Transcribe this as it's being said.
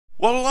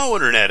Well, hello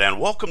Internet, and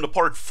welcome to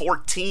part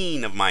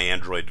 14 of my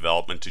Android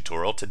development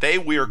tutorial. Today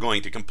we are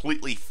going to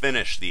completely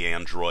finish the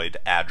Android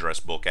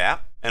address book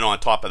app. And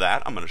on top of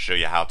that, I'm going to show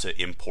you how to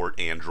import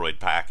Android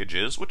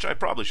packages, which I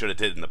probably should have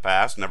did in the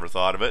past, never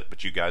thought of it,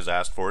 but you guys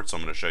asked for it, so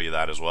I'm going to show you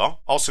that as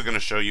well. Also going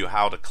to show you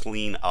how to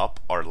clean up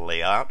our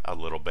layout a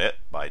little bit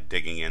by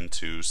digging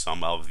into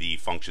some of the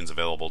functions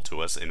available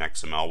to us in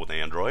XML with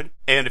Android.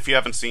 And if you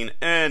haven't seen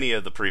any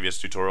of the previous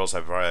tutorials,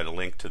 I've provided a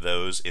link to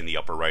those in the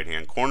upper right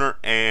hand corner,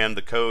 and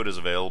the code is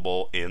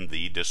available in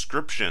the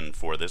description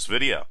for this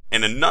video.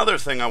 And another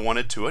thing I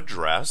wanted to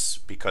address,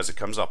 because it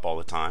comes up all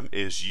the time,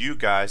 is you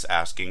guys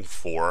asking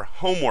for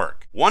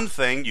homework. One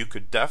thing you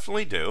could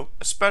definitely do,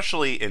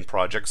 especially in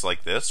projects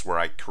like this where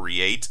I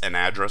create an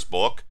address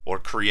book or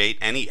create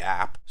any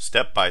app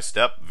step by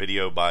step,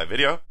 video by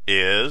video,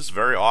 is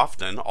very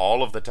often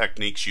all of the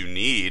techniques you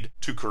need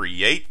to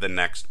create the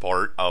next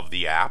part of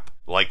the app,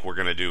 like we're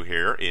going to do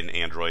here in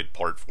Android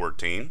part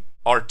 14,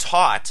 are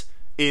taught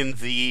in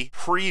the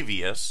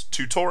previous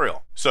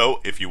tutorial. So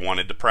if you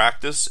wanted to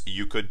practice,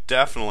 you could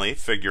definitely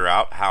figure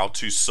out how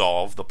to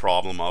solve the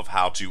problem of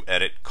how to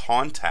edit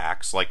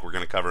contacts like we're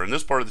going to cover in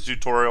this part of the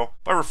tutorial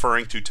by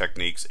referring to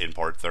techniques in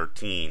part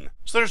 13.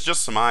 So there's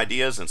just some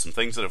ideas and some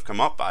things that have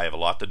come up. I have a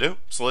lot to do,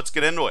 so let's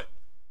get into it.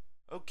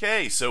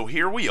 Okay, so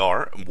here we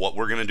are. What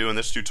we're going to do in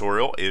this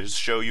tutorial is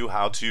show you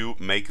how to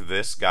make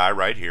this guy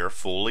right here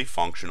fully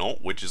functional,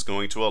 which is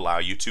going to allow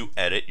you to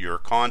edit your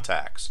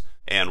contacts.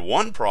 And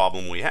one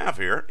problem we have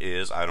here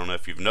is, I don't know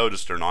if you've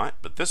noticed or not,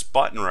 but this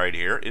button right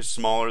here is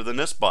smaller than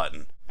this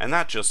button. And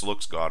that just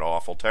looks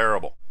god-awful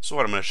terrible. So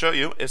what I'm going to show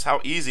you is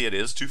how easy it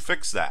is to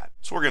fix that.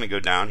 So we're going to go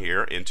down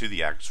here into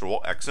the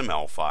actual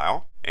XML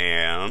file,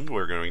 and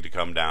we're going to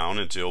come down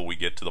until we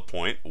get to the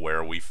point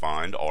where we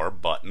find our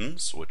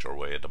buttons, which are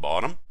way at the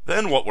bottom.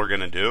 Then what we're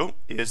going to do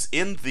is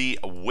in the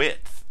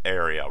width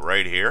area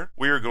right here,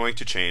 we are going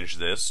to change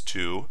this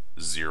to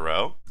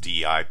 0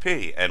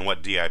 DIP. And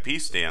what DIP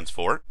stands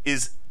for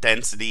is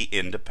density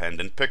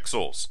independent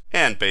pixels.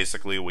 And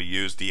basically we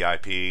use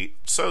DIP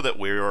so that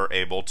we are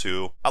able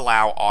to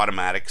allow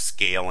automatic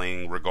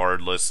scaling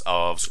regardless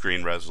of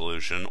screen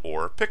resolution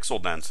or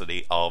pixel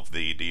density of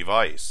the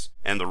device.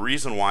 And the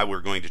reason why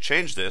we're going to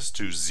change this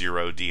to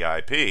 0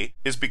 DIP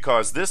is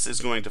because this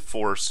is going to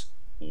force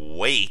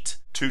weight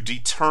to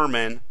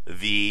determine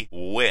the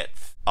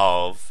width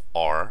of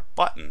our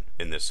button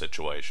in this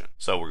situation.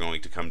 So we're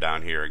going to come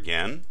down here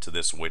again to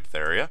this width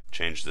area,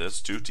 change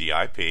this to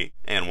DIP,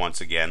 and once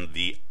again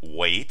the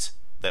weight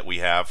that we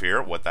have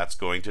here, what that's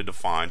going to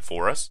define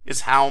for us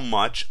is how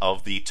much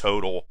of the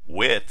total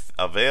width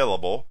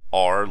available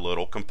our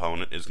little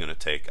component is going to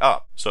take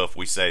up. So if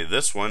we say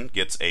this one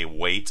gets a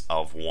weight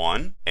of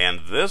 1 and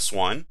this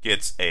one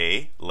gets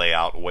a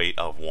layout weight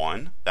of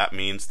 1, that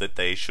means that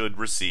they should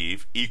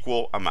receive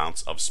equal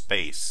amounts of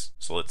space.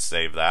 So let's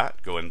save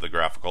that, go into the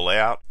graphical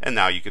layout, and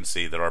now you can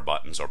see that our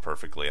buttons are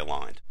perfectly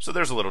aligned. So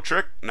there's a little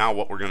trick. Now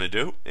what we're going to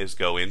do is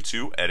go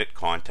into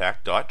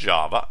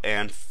editcontact.java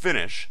and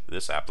finish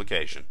this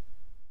application.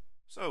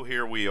 So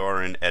here we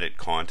are in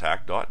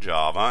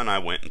editcontact.java, and I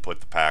went and put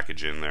the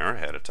package in there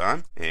ahead of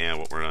time. And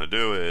what we're going to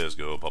do is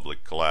go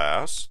public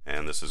class,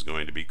 and this is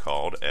going to be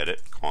called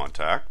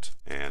editContact,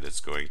 and it's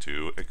going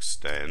to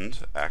extend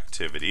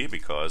activity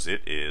because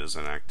it is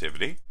an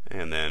activity.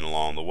 And then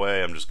along the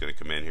way, I'm just going to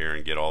come in here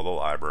and get all the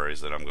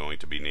libraries that I'm going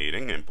to be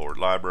needing, import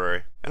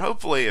library. And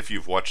hopefully if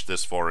you've watched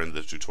this far into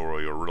the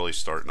tutorial, you're really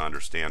starting to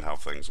understand how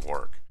things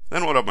work.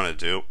 Then what I'm going to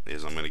do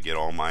is I'm going to get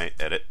all my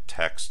edit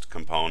text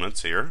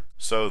components here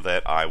so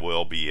that I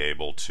will be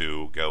able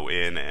to go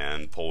in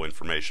and pull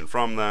information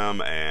from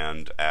them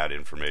and add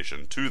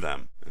information to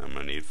them. And I'm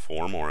going to need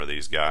 4 more of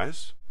these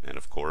guys. And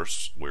of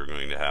course, we're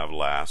going to have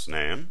last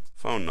name,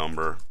 phone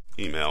number,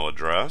 email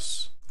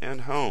address,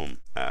 and home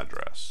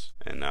address.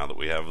 And now that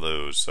we have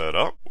those set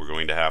up, we're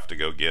going to have to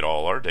go get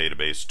all our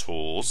database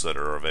tools that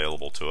are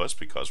available to us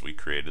because we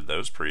created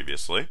those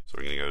previously. So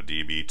we're going to go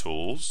DB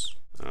tools.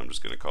 I'm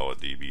just going to call it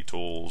DB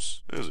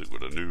tools is equal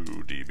to new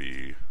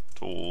DB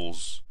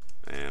tools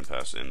and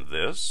pass in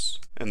this.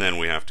 And then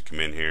we have to come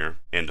in here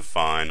and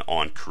define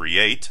on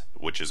create,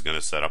 which is going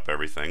to set up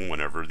everything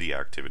whenever the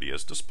activity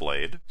is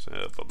displayed.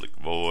 So public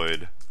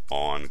void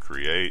on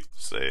create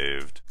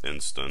saved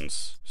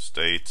instance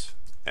state.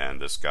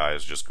 And this guy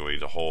is just going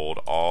to hold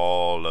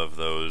all of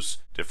those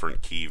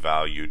different key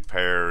valued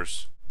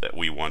pairs that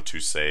we want to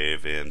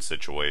save in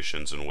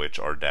situations in which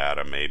our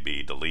data may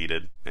be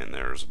deleted. And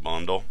there's a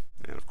bundle.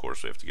 And of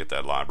course we have to get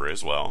that library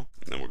as well.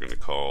 And then we're going to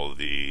call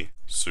the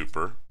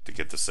super to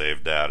get the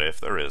saved data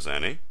if there is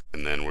any.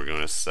 And then we're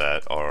going to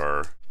set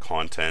our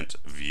content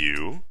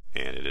view,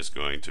 and it is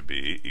going to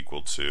be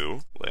equal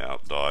to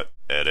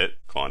layout.edit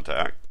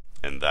contact.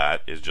 And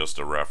that is just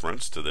a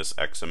reference to this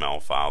XML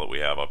file that we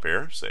have up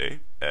here. Say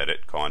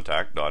edit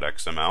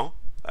contact.xml.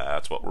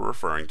 That's what we're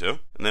referring to.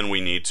 And then we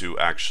need to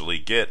actually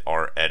get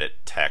our edit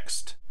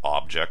text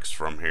objects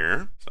from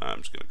here. So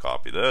I'm just going to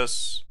copy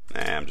this.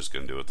 I'm just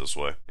going to do it this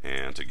way.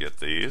 And to get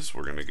these,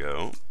 we're going to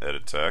go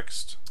edit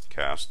text,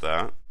 cast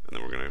that, and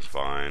then we're going to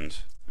find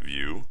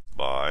view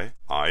by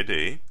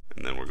ID,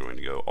 and then we're going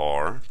to go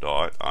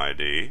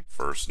r.id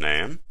first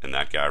name, and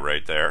that guy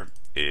right there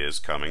is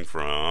coming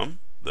from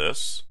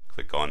this.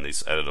 Click on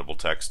this editable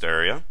text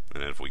area,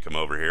 and if we come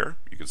over here,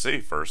 you can see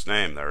first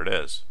name, there it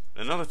is.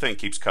 Another thing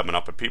keeps coming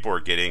up, and people are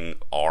getting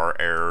R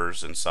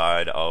errors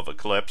inside of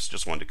Eclipse.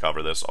 Just wanted to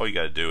cover this. All you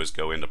got to do is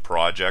go into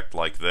project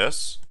like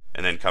this,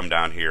 and then come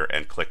down here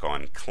and click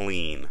on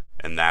clean,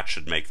 and that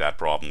should make that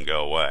problem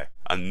go away.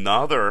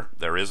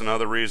 There is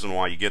another reason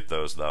why you get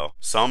those though.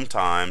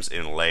 Sometimes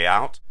in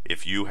layout,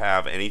 if you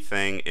have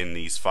anything in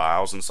these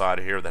files inside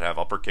of here that have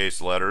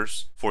uppercase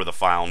letters for the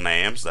file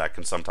names, that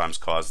can sometimes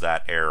cause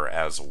that error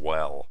as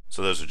well.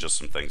 So those are just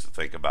some things to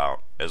think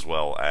about, as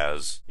well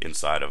as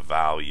inside of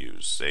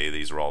values. Say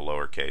these are all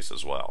lowercase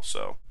as well.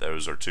 So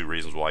those are two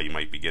reasons why you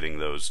might be getting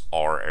those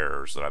R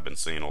errors that I've been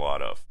seeing a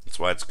lot of. That's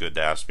why it's good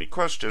to ask me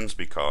questions,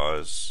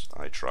 because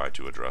I try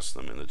to address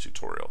them in the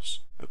tutorials.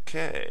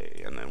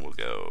 Okay, and then we'll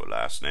go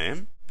last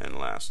name and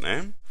last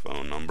name,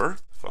 phone number,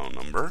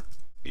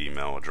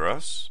 email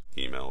address,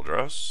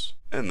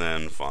 and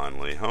then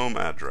finally home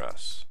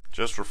address.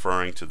 Just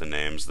referring to the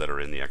names that are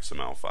in the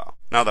XML file.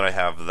 Now that I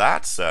have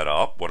that set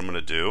up, what I'm going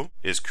to do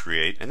is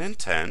create an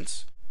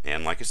intent.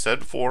 And like I said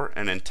before,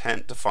 an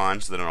intent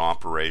defines that an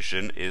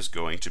operation is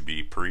going to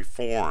be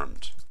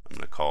performed. I'm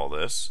going to call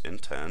this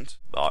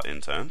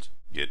intent.intent.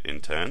 Get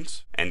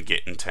intent, and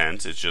get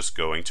intent is just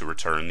going to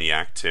return the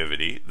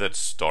activity that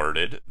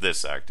started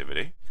this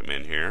activity. Come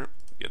in here,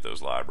 get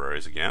those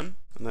libraries again,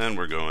 and then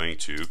we're going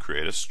to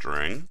create a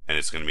string, and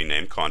it's going to be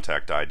named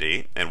contact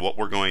ID. And what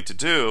we're going to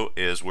do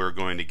is we're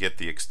going to get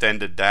the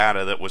extended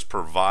data that was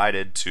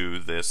provided to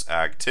this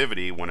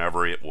activity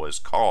whenever it was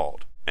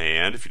called.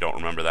 And if you don't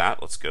remember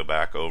that, let's go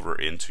back over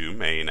into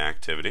main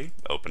activity,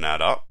 open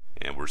that up.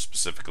 And we're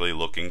specifically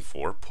looking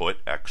for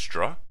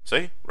putExtra.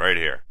 See, right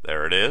here.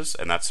 There it is.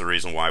 And that's the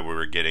reason why we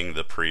were getting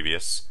the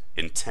previous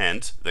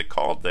intent that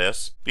called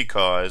this,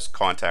 because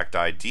contact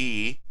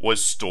ID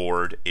was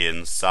stored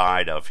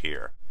inside of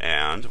here.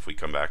 And if we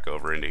come back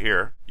over into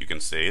here, you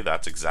can see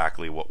that's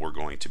exactly what we're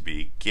going to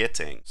be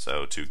getting.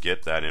 So to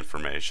get that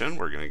information,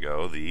 we're going to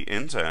go the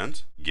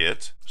intent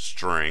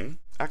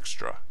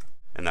getStringExtra.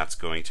 And that's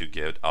going to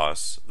get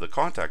us the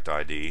contact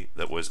ID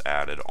that was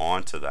added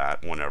onto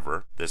that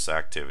whenever this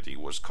activity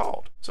was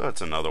called. So that's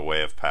another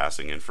way of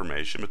passing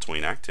information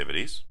between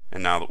activities.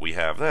 And now that we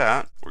have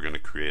that, we're going to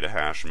create a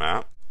hash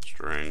map,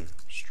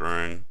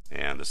 string,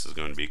 and this is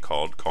going to be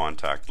called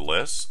contact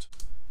list.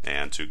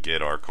 And to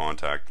get our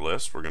contact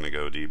list, we're going to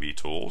go DB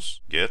tools,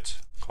 get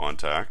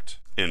contact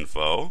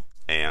info,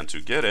 and to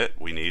get it,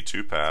 we need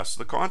to pass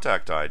the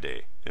contact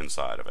ID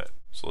inside of it.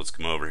 So let's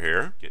come over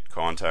here, get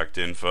contact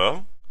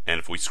info. And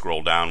if we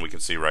scroll down, we can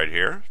see right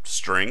here,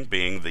 string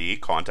being the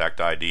contact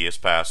ID is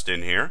passed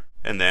in here.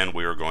 And then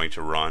we are going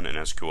to run an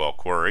SQL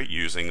query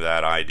using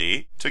that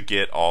ID to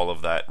get all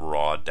of that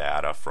raw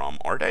data from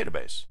our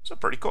database. So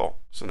pretty cool.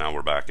 So now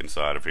we're back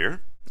inside of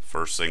here. The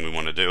first thing we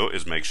want to do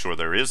is make sure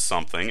there is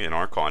something in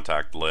our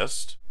contact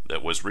list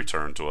that was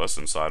returned to us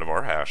inside of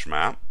our hash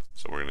map.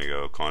 So we're going to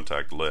go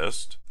contact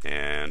list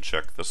and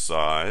check the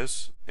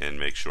size and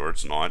make sure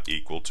it's not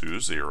equal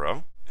to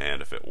 0.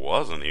 And if it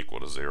wasn't equal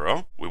to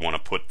 0, we want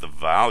to put the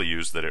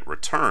values that it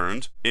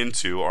returned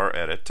into our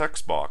edit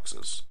text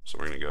boxes. So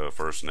we're going to go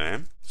first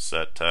name,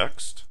 set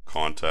text,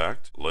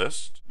 contact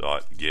list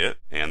dot get,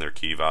 and their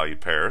key value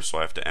pairs. So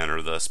I have to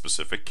enter the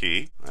specific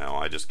key. Now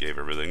I just gave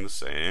everything the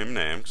same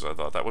name because I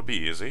thought that would be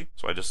easy.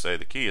 So I just say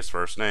the key is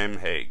first name.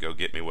 Hey, go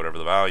get me whatever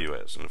the value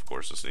is. And of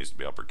course this needs to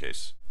be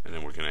uppercase. And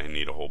then we're going to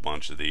need a whole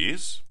bunch of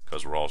these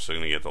because we're also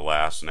going to get the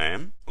last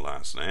name,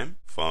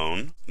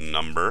 phone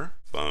number,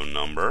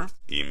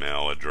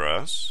 email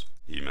address,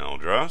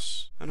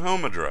 and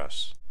home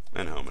address,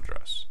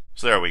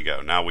 So there we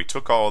go. Now we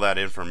took all that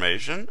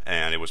information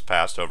and it was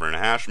passed over in a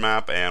hash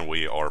map, and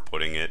we are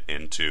putting it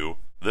into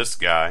this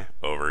guy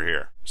over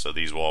here. So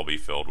these will all be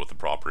filled with the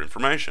proper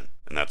information.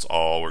 And that's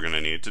all we're going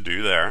to need to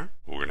do there.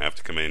 We're going to have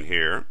to come in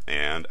here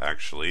and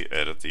actually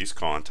edit these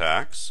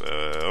contacts.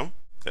 So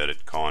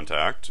edit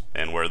contact,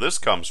 and where this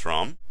comes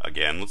from,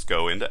 again, let's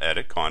go into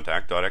edit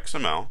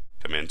contact.xml,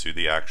 come into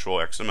the actual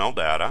XML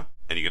data,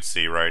 and you can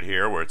see right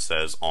here where it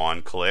says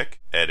on click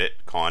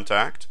edit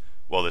contact.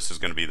 Well, this is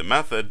going to be the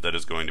method that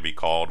is going to be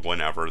called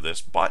whenever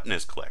this button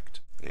is clicked,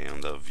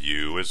 and the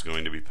view is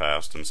going to be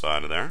passed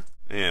inside of there.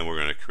 And we're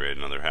going to create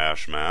another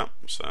hash map,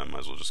 so I might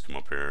as well just come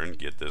up here and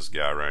get this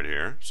guy right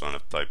here so I don't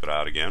have to type it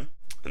out again.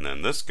 And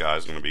then this guy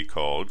is going to be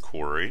called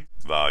query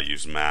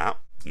values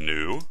map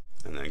new,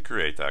 and then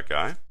create that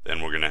guy.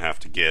 Then we're going to have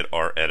to get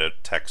our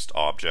edit text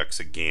objects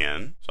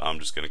again. So I'm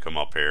just going to come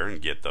up here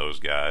and get those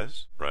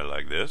guys right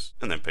like this,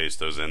 and then paste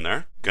those in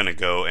there. Going to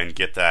go and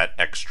get that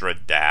extra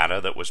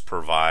data that was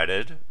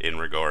provided in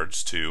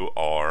regards to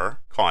our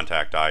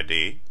contact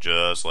ID,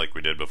 just like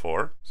we did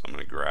before. So I'm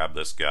going to grab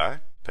this guy,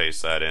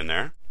 paste that in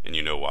there, and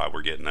you know why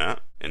we're getting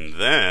that. And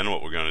then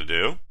what we're going to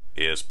do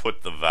is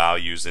put the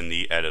values in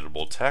the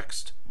editable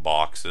text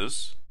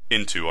boxes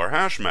into our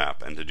hash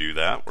map. And to do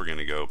that, we're going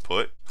to go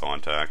put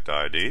contact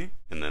ID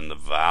and then the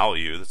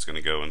value that's going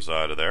to go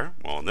inside of there.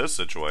 Well, in this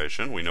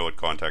situation, we know what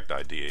contact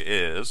ID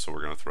is, so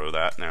we're going to throw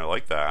that in there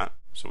like that.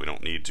 So we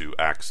don't need to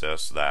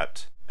access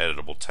that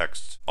editable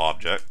text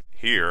object.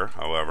 Here,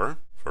 however,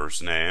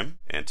 first name,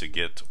 and to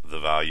get the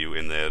value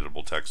in the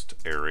editable text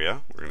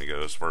area, we're going to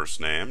go as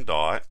first name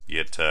dot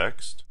get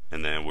text,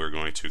 and then we're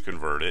going to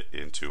convert it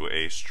into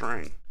a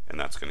string. And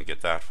that's going to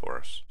get that for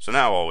us. So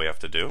now all we have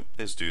to do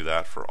is do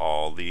that for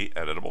all the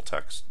editable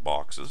text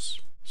boxes.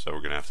 So we're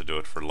going to have to do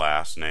it for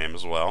last name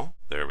as well.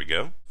 There we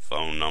go.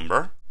 Phone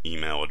number,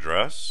 email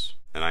address.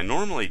 And I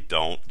normally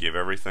don't give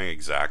everything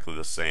exactly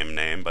the same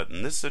name, but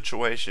in this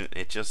situation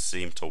it just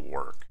seemed to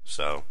work.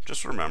 So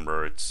just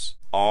remember, it's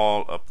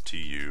all up to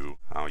you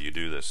how you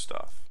do this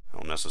stuff. I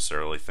don't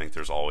necessarily think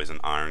there's always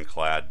an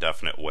ironclad,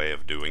 definite way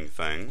of doing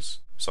things.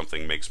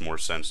 Something makes more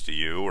sense to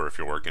you, or if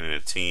you're working in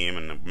a team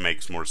and it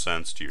makes more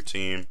sense to your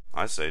team,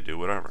 I say do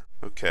whatever.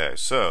 Okay,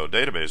 so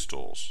database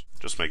tools.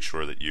 Just make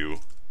sure that you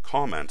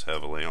comment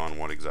heavily on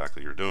what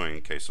exactly you're doing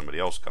in case somebody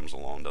else comes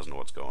along and doesn't know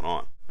what's going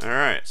on.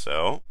 Alright,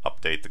 so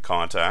update the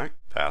contact,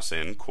 pass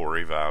in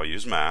query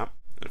values map.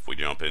 If we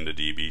jump into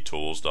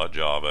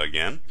dbtools.java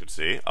again, you can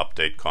see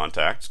update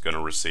contact is going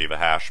to receive a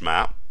hash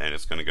map, and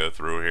it's going to go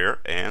through here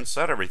and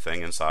set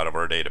everything inside of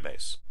our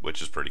database,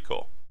 which is pretty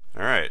cool.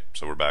 Alright,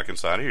 so we're back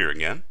inside of here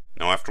again.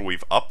 Now after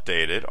we've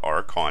updated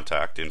our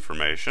contact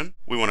information,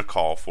 we want to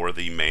call for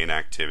the main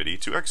activity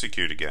to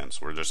execute again.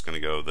 So we're just going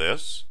to go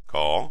this,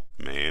 call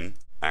main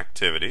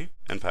activity,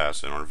 and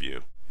pass in our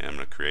view. And I'm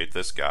going to create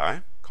this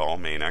guy, call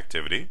main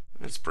activity.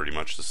 It's pretty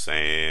much the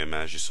same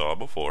as you saw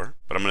before,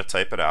 but I'm going to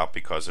type it out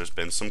because there's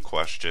been some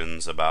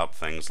questions about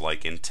things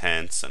like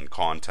intents and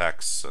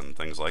contexts and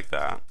things like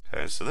that.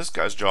 Okay, so this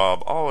guy's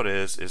job, all it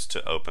is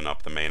to open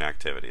up the main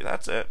activity.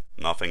 That's it,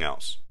 nothing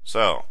else.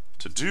 So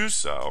to do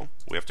so,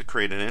 we have to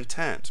create an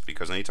intent,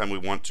 because anytime we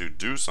want to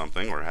do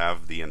something or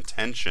have the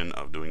intention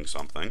of doing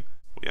something,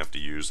 we have to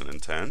use an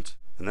intent.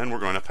 And then we're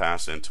going to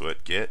pass into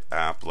it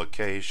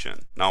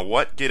getApplication. Now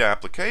what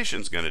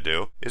getApplication is going to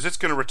do is it's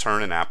going to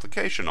return an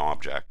application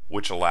object,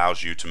 which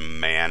allows you to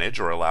manage,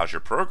 or allows your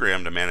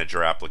program to manage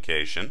your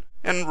application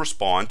and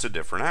respond to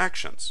different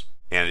actions.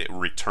 And it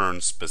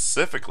returns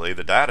specifically,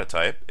 the data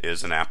type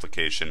is an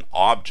application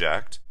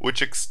object,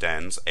 which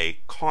extends a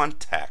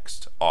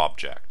context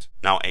object.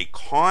 Now a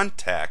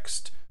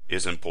context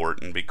is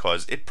important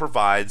because it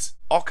provides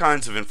all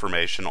kinds of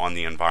information on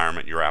the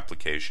environment your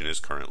application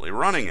is currently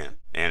running in.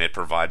 And it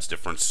provides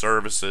different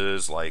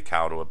services like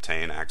how to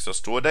obtain access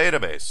to a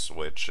database,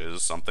 which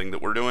is something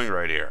that we're doing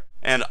right here,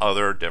 and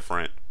other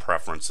different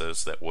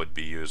preferences that would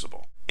be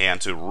usable.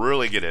 And to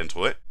really get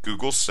into it,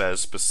 Google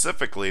says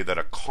specifically that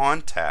a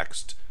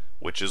context,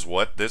 which is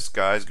what this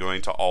guy is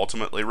going to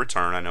ultimately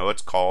return. I know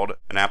it's called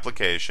an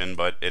application,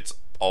 but it's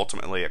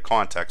ultimately a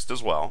context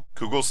as well.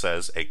 Google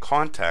says a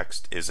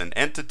context is an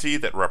entity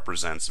that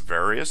represents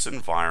various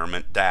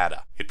environment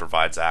data. It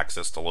provides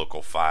access to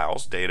local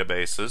files,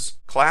 databases,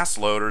 class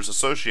loaders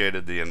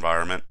associated with the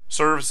environment,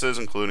 services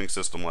including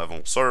system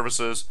level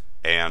services,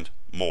 and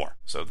more.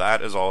 So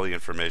that is all the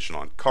information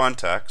on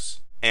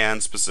context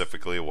and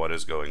specifically what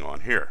is going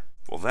on here.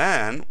 Well,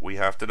 then we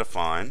have to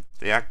define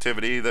the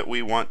activity that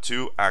we want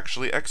to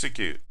actually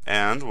execute.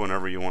 And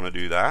whenever you want to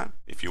do that,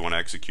 if you want to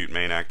execute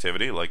main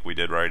activity like we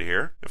did right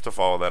here, you have to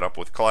follow that up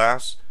with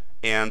class,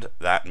 and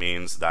that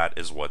means that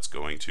is what's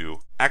going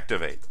to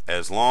activate.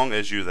 As long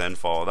as you then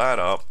follow that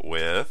up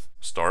with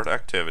start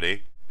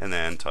activity and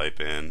then type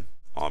in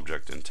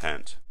object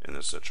intent in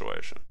this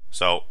situation.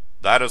 So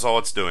that is all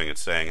it's doing. It's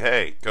saying,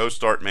 hey, go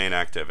start main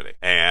activity.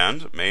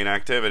 And main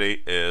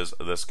activity is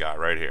this guy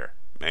right here.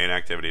 Main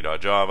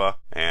activity.java,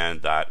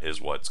 and that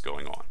is what's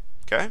going on.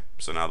 Okay,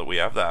 so now that we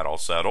have that all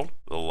settled,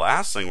 the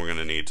last thing we're going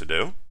to need to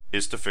do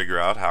is to figure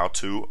out how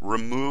to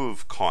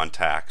remove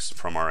contacts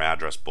from our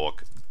address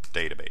book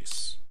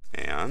database.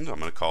 And I'm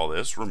going to call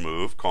this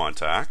remove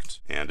contact,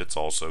 and it's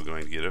also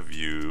going to get a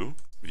view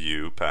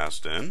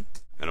passed in.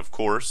 And of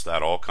course,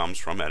 that all comes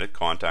from edit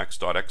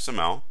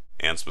contacts.xml,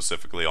 and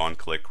specifically on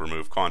click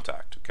remove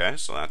contact. Okay,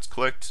 so that's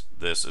clicked.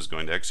 This is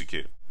going to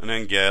execute. And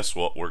then guess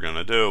what we're going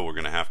to do? We're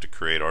going to have to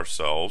create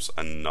ourselves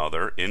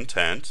another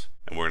intent,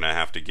 and we're going to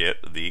have to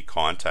get the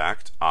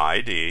contact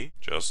ID,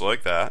 just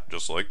like that,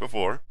 just like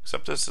before,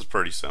 except this is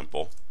pretty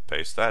simple.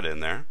 Paste that in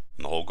there.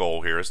 And the whole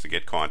goal here is to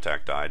get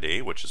contact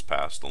ID, which is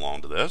passed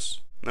along to this.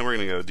 And then we're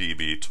going to go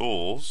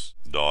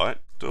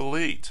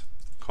dbtools.delete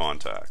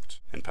contact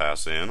and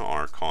pass in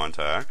our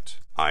contact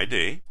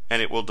ID,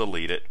 and it will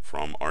delete it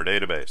from our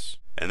database.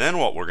 And then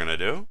what we're going to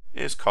do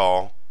is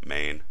call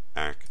main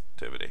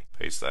activity.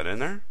 Paste that in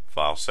there,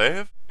 file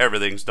save,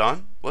 everything's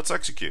done, let's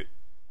execute.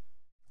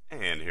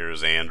 And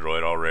here's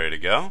Android all ready to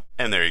go.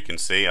 And there you can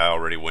see I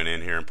already went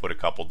in here and put a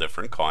couple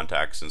different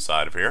contacts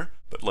inside of here.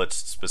 But let's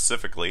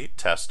specifically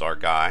test our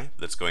guy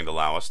that's going to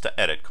allow us to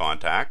edit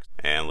contacts.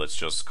 And let's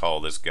just call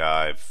this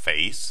guy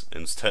Face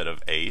instead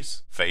of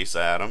Ace, Face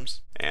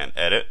Adams, and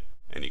edit.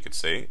 And you can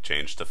see,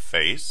 change to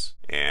Face.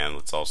 And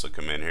let's also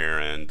come in here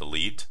and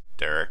delete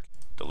Derek,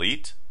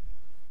 delete.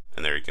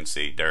 And there you can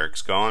see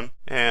Derek's gone.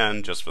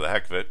 And just for the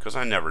heck of it, because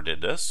I never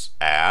did this,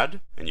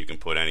 add, and you can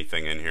put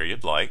anything in here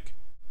you'd like.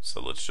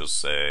 So let's just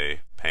say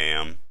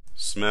Pam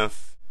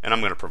Smith, and I'm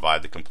going to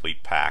provide the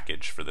complete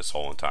package for this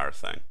whole entire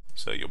thing.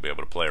 So you'll be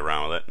able to play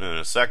around with it. And in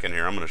a second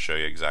here, I'm going to show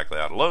you exactly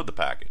how to load the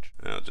package.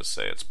 And I'll just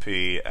say it's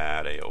p@aol.com,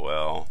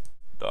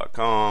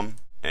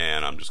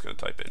 and I'm just going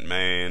to type in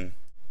main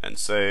and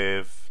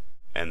save,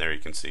 and there you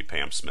can see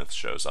Pam Smith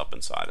shows up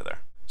inside of there.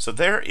 So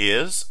there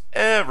is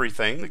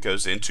everything that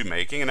goes into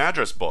making an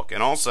address book.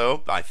 And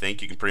also, I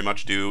think you can pretty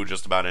much do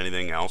just about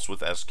anything else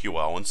with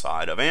SQL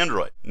inside of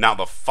Android. Now,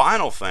 the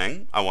final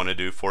thing I want to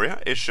do for you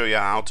is show you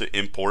how to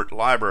import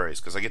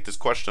libraries, because I get this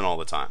question all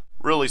the time.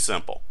 Really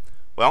simple.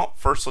 Well,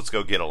 first let's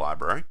go get a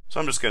library. So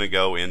I'm just going to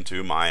go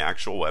into my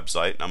actual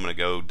website, and I'm going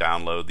to go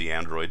download the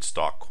Android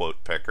stock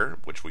quote picker,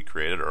 which we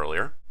created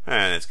earlier.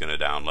 And it's going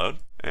to download.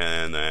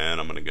 And then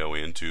I'm going to go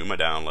into my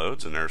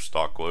downloads, and there's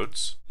stock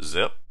quotes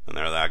zip. And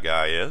there that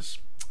guy is.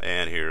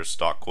 And here's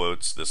stock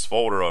quotes, this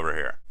folder over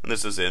here. And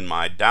this is in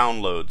my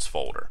downloads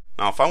folder.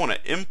 Now if I want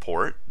to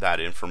import that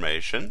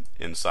information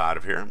inside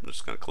of here, I'm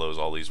just going to close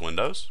all these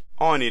windows.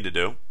 All I need to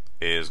do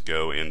is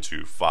go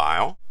into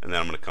File, and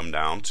then I'm going to come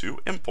down to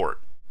Import.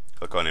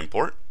 Click on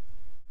Import,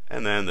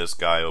 and then this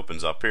guy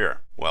opens up here.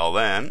 Well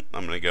then,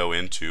 I'm going to go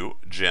into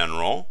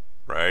General,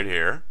 right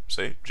here.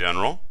 See,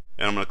 General.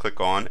 And I'm going to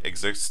click on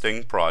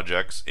Existing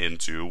Projects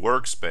into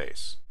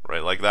Workspace.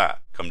 Right like that.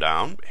 Come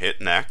down,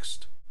 hit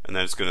Next, and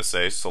then it's going to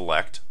say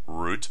Select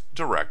Root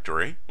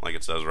Directory, like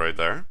it says right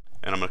there.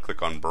 And I'm going to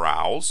click on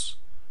Browse,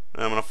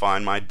 and I'm going to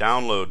find my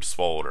Downloads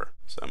folder.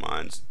 So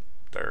mine's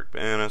Derek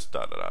Banis,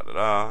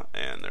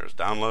 and there's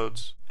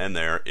Downloads, and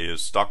there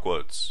is stock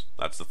quotes.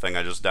 That's the thing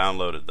I just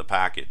downloaded, the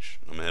package.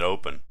 I'm going to hit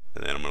Open,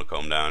 and then I'm going to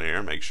come down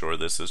here, make sure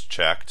this is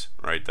checked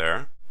right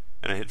there,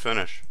 and I hit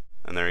Finish.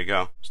 And there you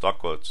go, stock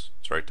quotes.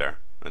 It's right there.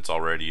 It's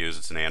all ready to use.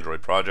 It's an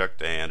Android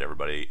project, and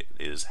everybody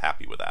is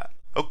happy with that.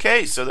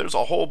 Okay, so there's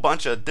a whole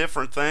bunch of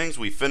different things.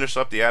 We finished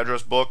up the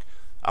address book.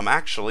 I'm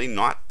actually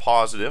not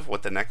positive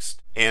what the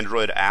next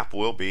Android app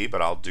will be,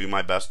 but I'll do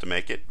my best to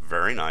make it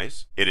very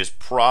nice. It is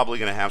probably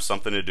going to have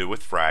something to do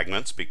with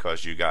fragments,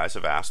 because you guys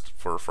have asked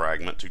for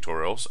fragment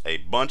tutorials a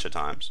bunch of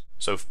times.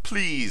 So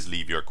please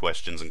leave your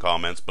questions and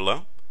comments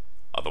below.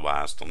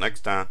 Otherwise, till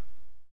next time.